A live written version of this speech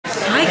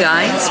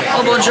guys.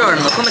 Oh,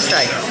 buongiorno, come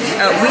stai?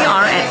 We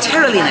are at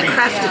Terralina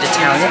Crafted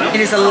Italian.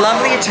 It is a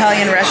lovely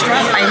Italian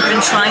restaurant. I've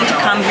been trying to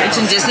come here. It's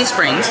in Disney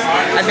Springs.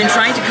 I've been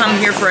trying to come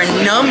here for a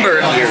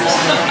number of years.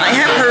 I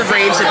have heard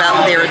raves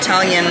about their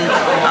Italian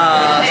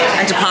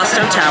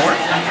antipasto tower,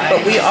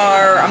 but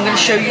I'm going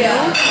to show you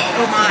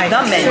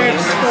the menu.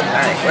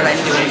 Alright, what I'm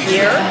doing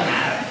here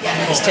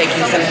is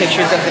taking some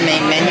pictures of the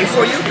main menu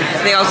for you.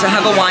 They also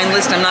have a wine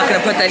list. I'm not going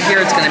to put that here.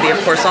 It's going to be,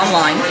 of course,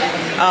 online.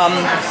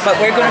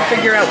 But we're going to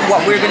figure out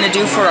what we're going to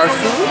do for our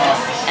food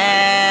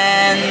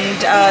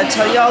and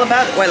tell you all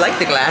about it. Oh, I like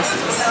the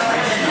glasses.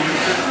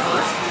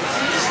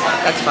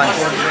 That's fun.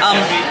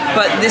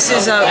 But this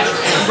is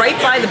right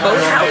by the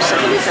boathouse, I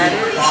think that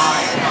is.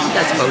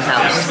 That's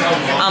boathouse.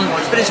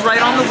 But it's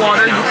right on the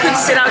water. You could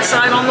sit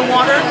outside on the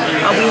water.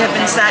 We have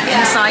been sat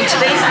inside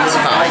today, that's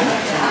fine.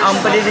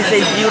 But it is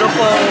a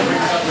beautiful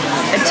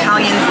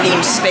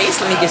Italian-themed space.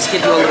 Let me just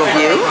give you a little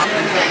view.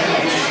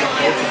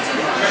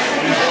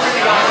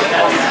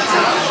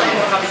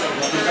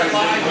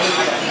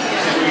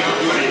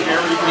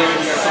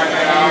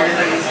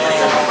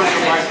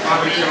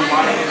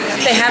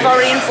 They have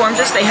already informed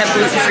us they have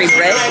gluten-free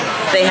bread,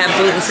 they have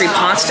gluten-free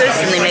pastas,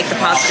 and they make the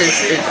pastas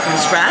from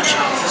scratch,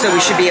 so we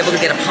should be able to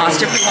get a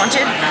pasta if we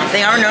wanted. They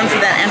are known for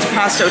that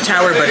antipasto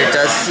tower, but it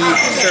does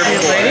serve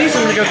ladies.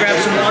 I'm going to go grab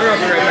some water. I'll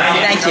be right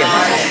back. Thank you.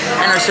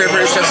 And our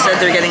servers just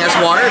said they're getting us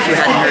water, if you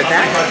hadn't heard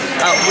that.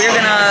 We're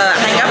going to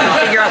hang up and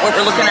figure out what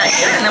we're looking at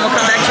here, and then we'll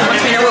come back to you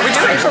once we know what we're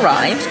doing.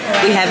 Arrived.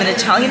 We have an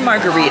Italian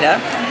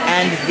margarita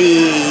and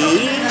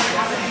the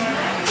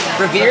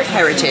revered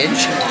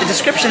heritage, the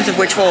descriptions of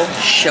which will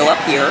show up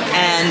here,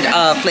 and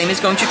Flame is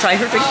going to try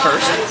her drink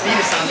first.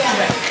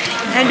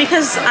 And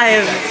because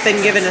I've been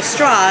given a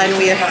straw, and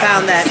we have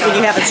found that when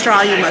you have a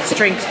straw, you must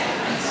drink.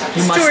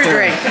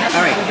 Drink.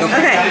 All right. Go for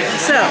it. Okay.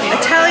 So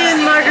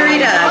Italian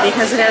margarita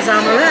because it has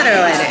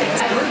amaretto in it.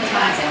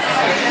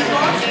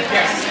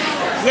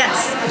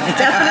 Yes,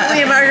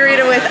 definitely a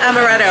margarita with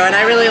amaretto, and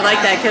I really like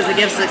that because it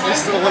gives it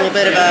just a little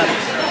bit of a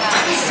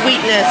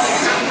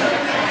sweetness.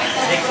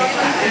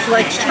 Would you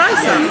like to try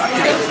some?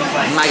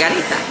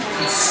 Margarita.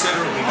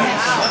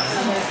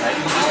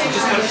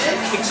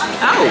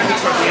 Oh,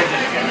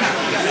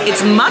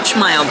 it's much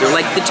milder.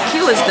 Like the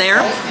tequila's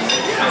there,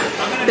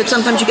 but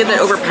sometimes you get that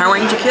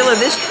overpowering tequila.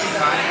 This,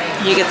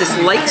 you get this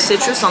light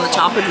citrus on the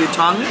top of your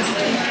tongue,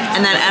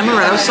 and that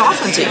amaretto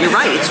softens it. You're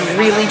right. It's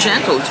really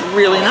gentle. It's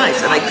really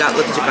nice. And I got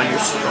lipstick on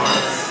your straw.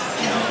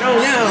 Oh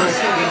no!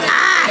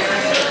 Ah!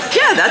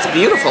 Yeah, that's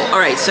beautiful. All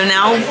right, so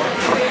now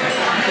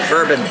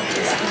bourbon.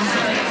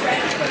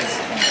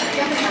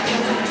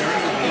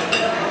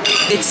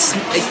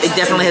 It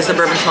definitely has the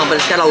bourbon smell, but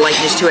it's got a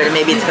lightness to it, and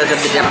maybe it's because of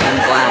the depth in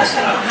the glass.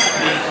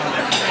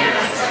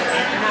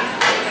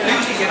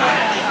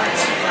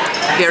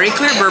 Very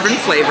clear bourbon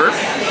flavor,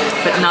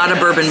 but not a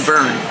bourbon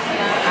burn.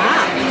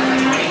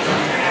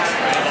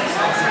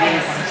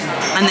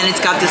 And then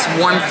it's got this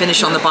warm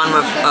finish on the bottom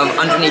of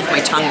underneath my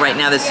tongue right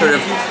now that's sort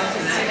of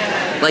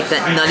like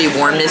that nutty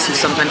warmness you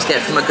sometimes get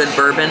from a good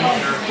bourbon.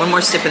 One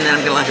more sip and then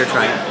I'm going to let her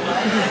try it.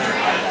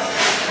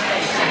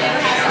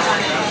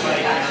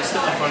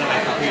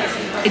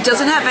 It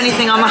doesn't have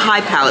anything on the high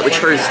palate, which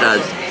hers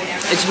does.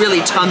 It's really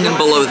tongue and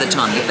below the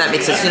tongue, if that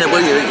makes sense. You know where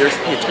your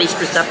taste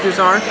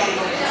receptors are?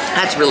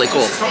 That's really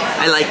cool.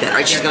 I like that. All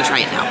right, she's going to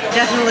try it now.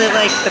 Definitely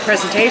like the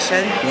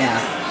presentation. Yeah.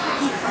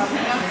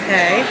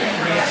 Okay.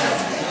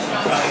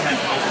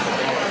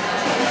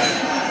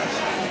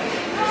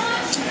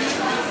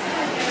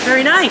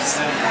 Very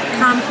nice.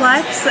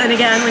 Complex, and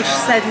again, like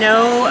she said,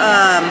 no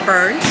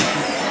burn.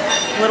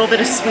 A little bit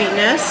of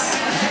sweetness.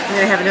 I'm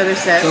going to have another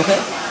sip. Okay.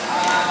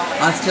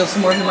 I'll steal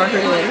some more of the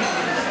margarita later.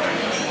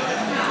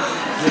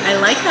 I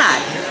like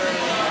that.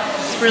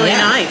 It's really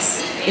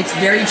nice. It's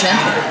very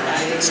gentle.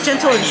 It's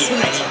gentle and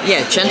sweet.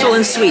 Yeah, gentle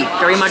and sweet.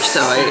 Very much so.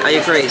 I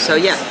agree. So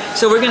yeah.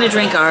 So we're going to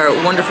drink our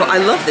wonderful... I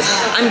love this.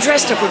 I'm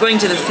dressed up. We're going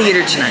to the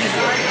theater tonight.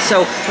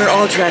 So we're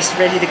all dressed,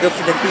 ready to go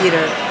for the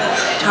theater.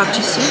 Talk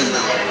to you soon.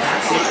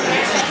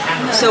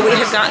 So we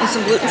have gotten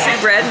some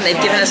gluten-free bread, and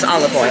they've given us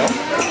olive oil.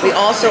 We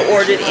also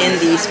ordered in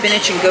the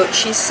spinach and goat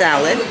cheese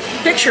salad,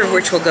 picture of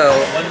which will go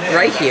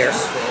right here.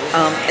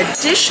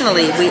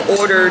 Additionally, we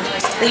ordered,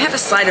 they have a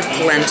side of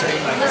polenta,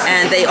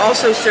 and they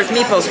also serve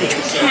meatballs, which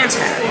we can't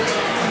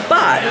have.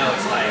 But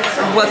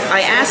what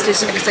I asked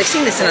is, because I've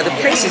seen this in other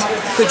places,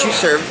 could you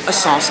serve a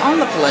sauce on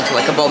the polenta,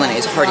 like a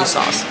bolognese, a hearty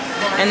sauce?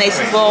 And they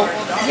said, well,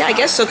 yeah, I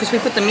guess so, because we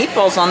put the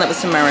meatballs on that with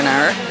some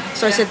marinara.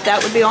 So I said,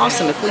 that would be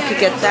awesome. If we could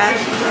get that,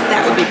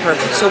 that would be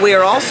perfect. So we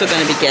are also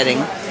going to be getting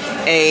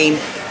a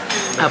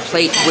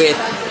plate with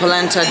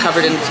polenta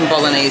covered in some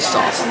bolognese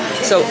sauce.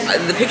 So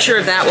the picture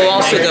of that will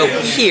also go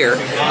here,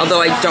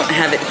 although I don't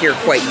have it here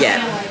quite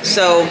yet.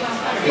 So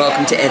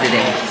welcome to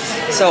editing.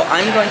 So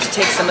I'm going to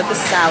take some of the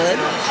salad.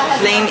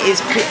 Flame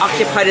is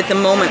preoccupied at the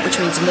moment, which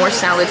means more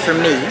salad for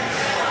me.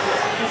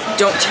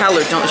 Don't tell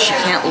her, she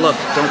can't look.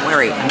 Don't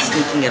worry, I'm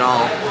sneaking it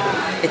all.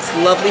 It's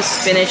lovely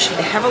spinach,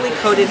 heavily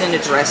coated in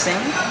a dressing.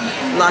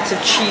 Lots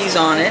of cheese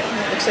on it.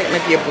 Looks like it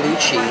might be a blue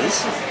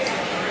cheese.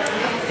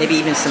 maybe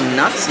even some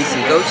nuts and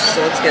some goats.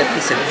 So let's get a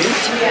piece of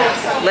beet.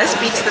 Less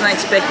beets than I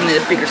expected, and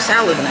a bigger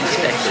salad than I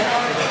expected.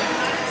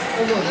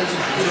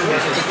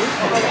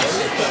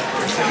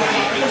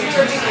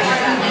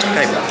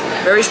 Okay,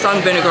 very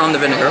strong vinegar on the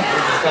vinegar.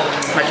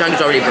 My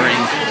tongue's already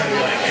burning,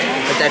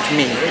 but that's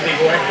me.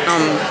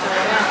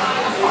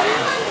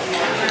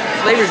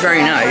 Flavor's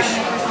very nice.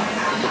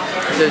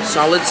 It's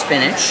solid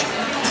spinach.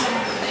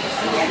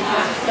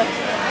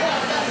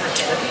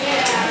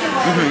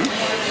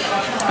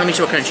 Let me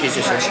see what kind of cheese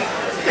this is.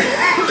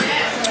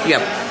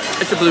 Yeah,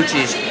 it's a blue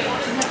cheese.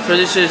 So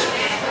this is.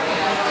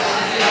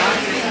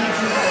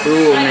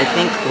 Ooh, and I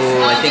think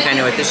I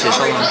know what this is.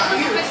 Hold on.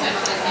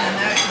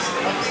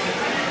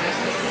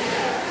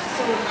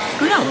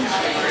 Oh no.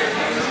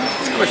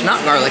 Oh, it's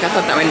not garlic. I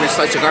thought that might have been a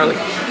slice of garlic.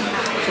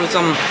 So it's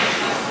a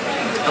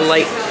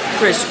light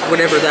crisp,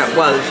 whatever that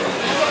was.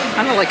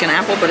 Kind of like an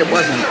apple, but it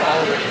wasn't.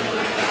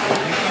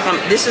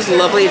 This is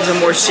lovely. It's a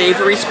more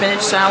savory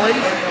spinach salad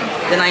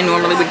than I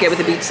normally would get with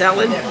a beet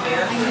salad.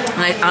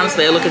 And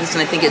honestly, I look at this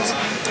and I think it's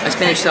a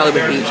spinach salad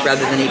with beets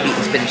rather than a beet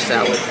and spinach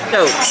salad.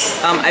 So,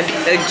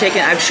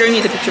 I've shown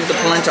you the picture of the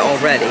polenta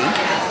already.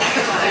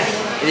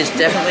 It is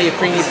definitely a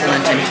creamy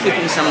polenta. I'm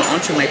scooping some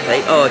onto my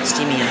plate. Oh, it's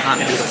steamy and hot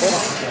and beautiful.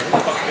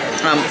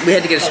 We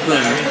had to get a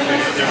spoon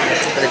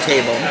for the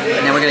table,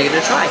 but now we're gonna give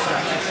it a try.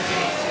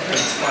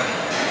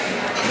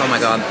 Oh my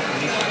God.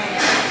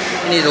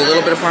 It needs a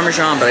little bit of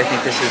Parmesan, but I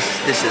think this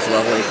is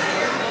lovely.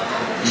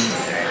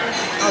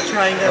 I'll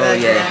try and go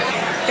back to that.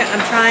 Yeah,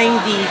 I'm trying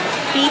the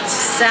beet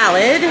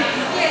salad.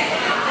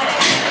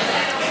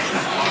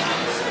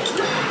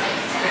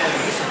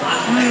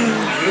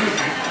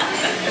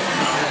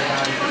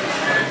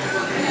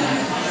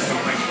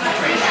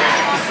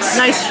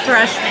 Nice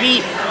fresh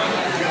beet,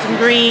 some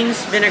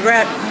greens,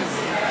 vinaigrette,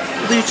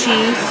 blue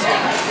cheese.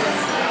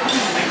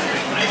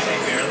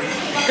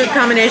 Good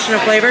combination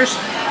of flavors.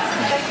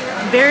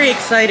 Very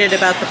excited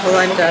about the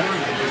polenta.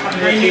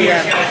 We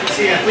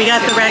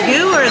got the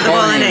ragu or the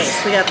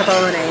bolognese? We got the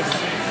bolognese.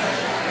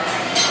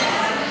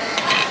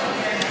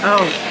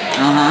 Oh.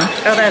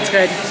 Oh, that's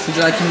good. Would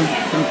you like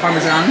some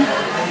Parmesan?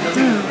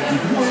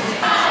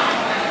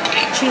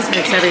 Cheese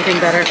makes everything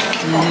better.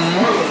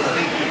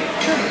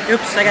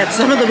 Oops, I got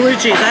some of the blue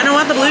cheese. I don't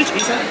want the blue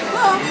cheese.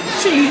 Well,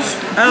 cheese.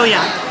 Oh,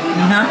 yeah.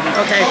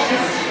 Okay.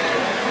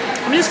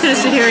 I'm just going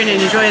to sit here and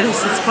enjoy this.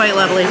 It's quite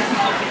lovely.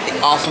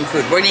 Awesome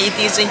food. We're going to eat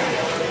these.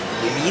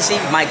 Easy?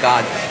 My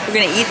God. We're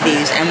going to eat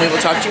these and we will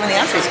talk to you when the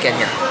entrees get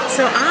here.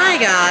 So I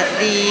got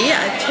the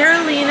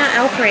Terralina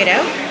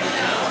Alfredo.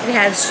 It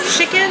has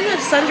chicken,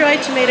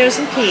 sun-dried tomatoes,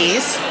 and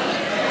peas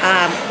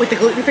with the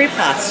gluten-free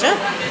pasta.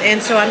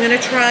 And so I'm going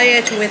to try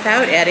it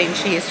without adding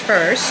cheese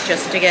first,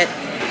 just to get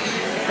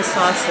the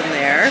sauce in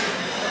there.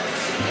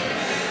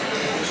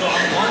 So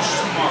I'm lunch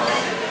tomorrow.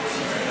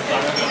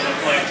 I'm going to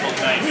play until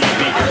 9.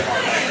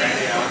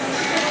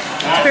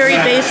 It's very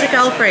basic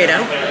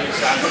Alfredo.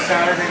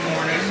 Saturday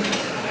morning.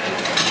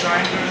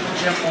 Trying to go to the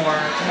gym more.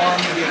 Tomorrow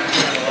I'm going to be at the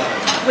gym at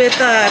 11. With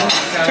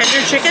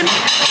tender chicken.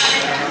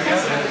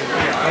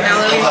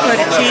 Now let me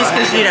put cheese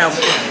because, you know,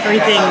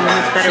 everything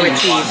is better with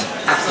cheese.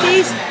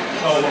 Cheese.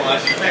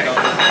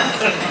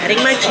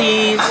 Adding my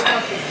cheese.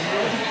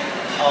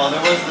 Oh, there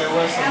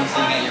was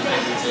something in your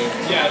baby too.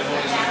 Yeah.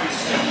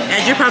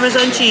 Add your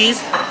Parmesan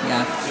cheese.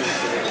 Yeah.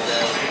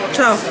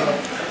 So,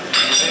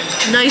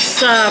 nice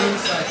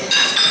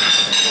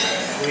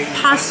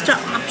pasta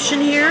option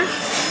here.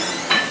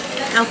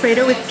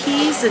 Alfredo with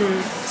peas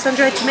and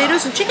sun-dried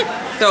tomatoes and chicken.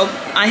 So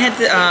I had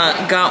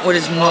got what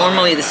is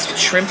normally the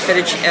shrimp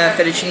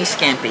fettuccine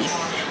scampi.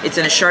 It's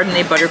in a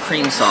Chardonnay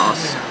buttercream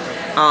sauce.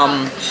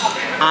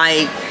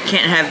 I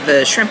can't have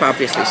the shrimp,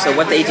 obviously, so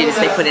what they did is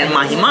they put in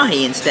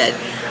mahi-mahi instead.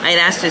 I had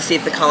asked to see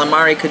if the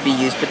calamari could be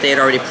used, but they had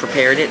already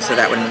prepared it, so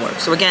that wouldn't work.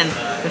 So again,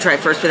 I'm going to try it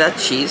first without the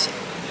cheese.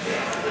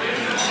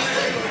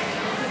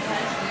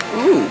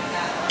 Ooh.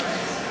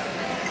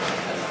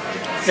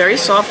 Very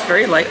soft,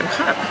 very light. I'm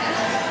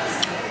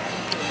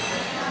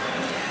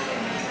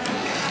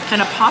Can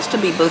a pasta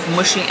be both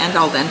mushy and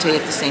al dente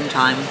at the same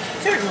time?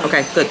 Certainly.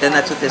 Okay, good. Then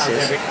that's what this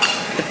is.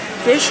 The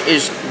fish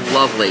is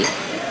lovely.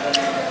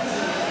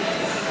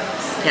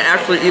 It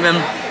actually even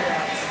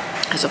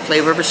has a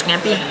flavor of a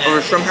scampi, or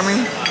a shrimp, I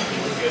mean.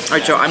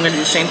 Alright, so I'm going to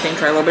do the same thing.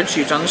 Try a little bit of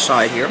cheese on the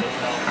side here.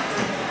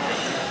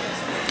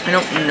 I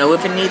don't know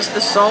if it needs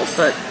the salt,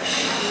 but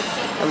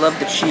I love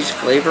the cheese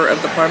flavor of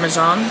the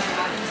Parmesan.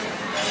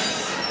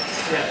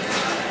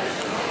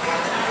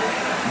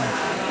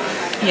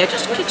 Yeah, it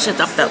just kicks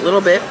it up that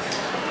little bit.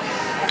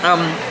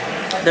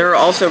 There are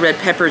also red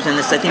peppers in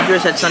this. I think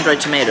yours had sun-dried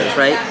tomatoes,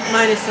 right?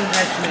 Mine is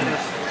sun-dried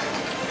tomatoes.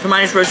 For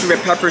mine is roasted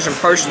red peppers and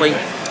parsley.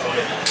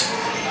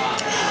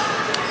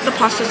 The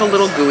pasta's a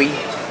little gooey.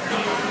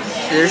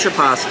 There's your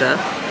pasta.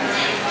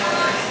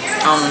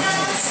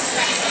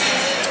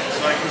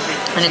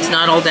 And it's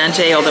not al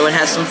dente, although it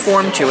has some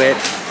form to it.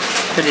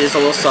 But it is a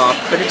little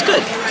soft, but it's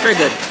good. It's very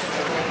good.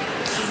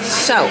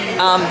 So,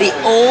 the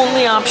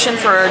only option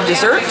for our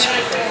dessert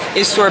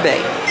is sorbet.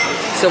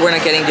 so we're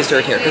not getting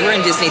dessert here because we're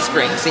in Disney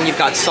Springs, and you've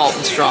got Salt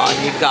and Straw,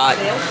 and you've got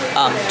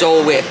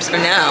Dole Whips. We're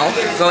now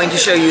going to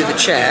show you the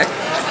check.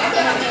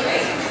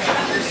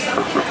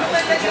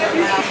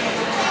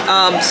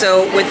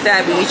 So with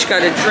that, we each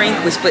got a drink.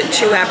 We split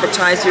 2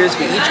 appetizers.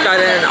 We each got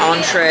an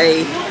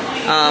entree.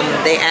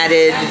 They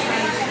added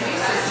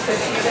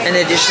an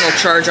additional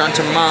charge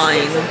onto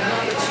mine,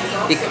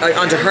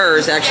 onto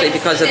hers actually,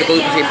 because of the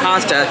gluten-free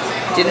pasta.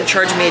 Didn't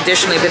charge me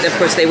additionally, but of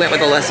course they went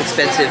with a less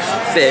expensive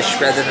fish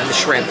rather than the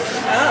shrimp.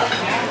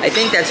 I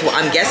think that's what,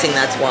 I'm guessing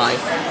that's why.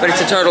 But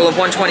it's a total of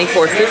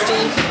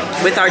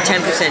 $124.50 with our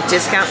 10%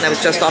 discount, and that was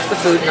just off the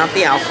food, not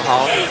the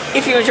alcohol.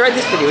 If you enjoyed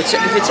this video, if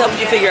it's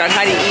helped you figure out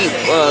how to eat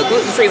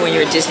gluten-free when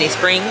you're at Disney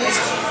Springs,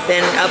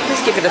 then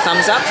please give it a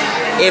thumbs up.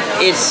 If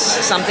it's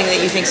something that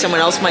you think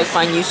someone else might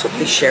find useful,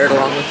 please share it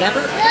along with them.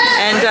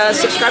 And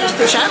subscribe to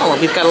the channel.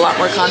 We've got a lot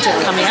more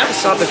content coming out. We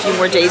still have a few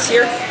more days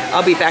here.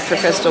 I'll be back for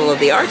Festival of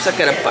the Arts. I've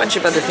got a bunch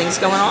of other things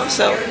going on,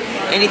 so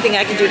anything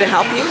I can do to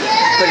help you,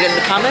 put it in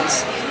the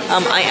comments.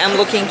 I am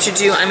looking to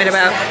do, I'm at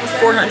about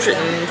 415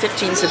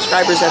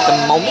 subscribers at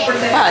the moment,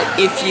 but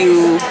if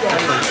you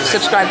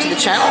subscribe to the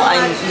channel,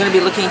 I'm going to be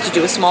looking to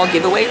do a small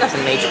giveaway,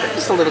 nothing major, but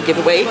just a little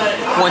giveaway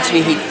once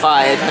we hit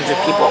 500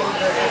 people.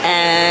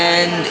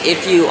 And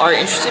if you are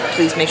interested,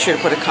 please make sure to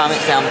put a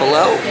comment down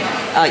below.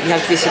 You have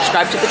to be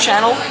subscribed to the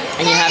channel,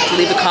 and you have to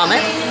leave a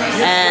comment,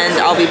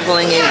 and I'll be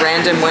pulling a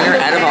random winner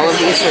out of all of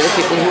these for the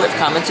people who have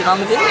commented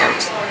on the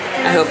videos.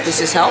 I hope this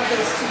has helped.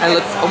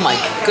 Oh my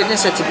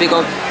goodness, that's a big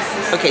old...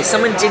 Okay,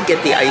 someone did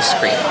get the ice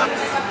cream.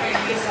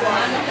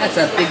 That's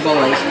a big bowl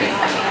of ice cream.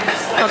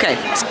 Okay,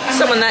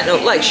 so on that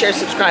note, like, share,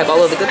 subscribe,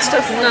 all of the good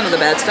stuff, none of the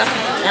bad stuff.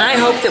 And I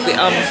hope that we,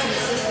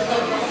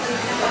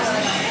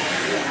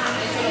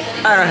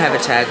 I don't have a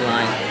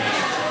tagline.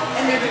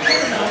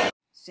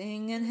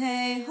 Singing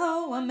hey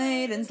ho, a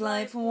maiden's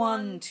life,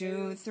 1,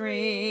 2,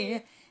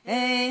 3.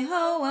 Hey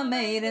ho, a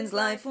maiden's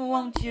life,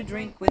 won't you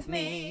drink with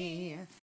me?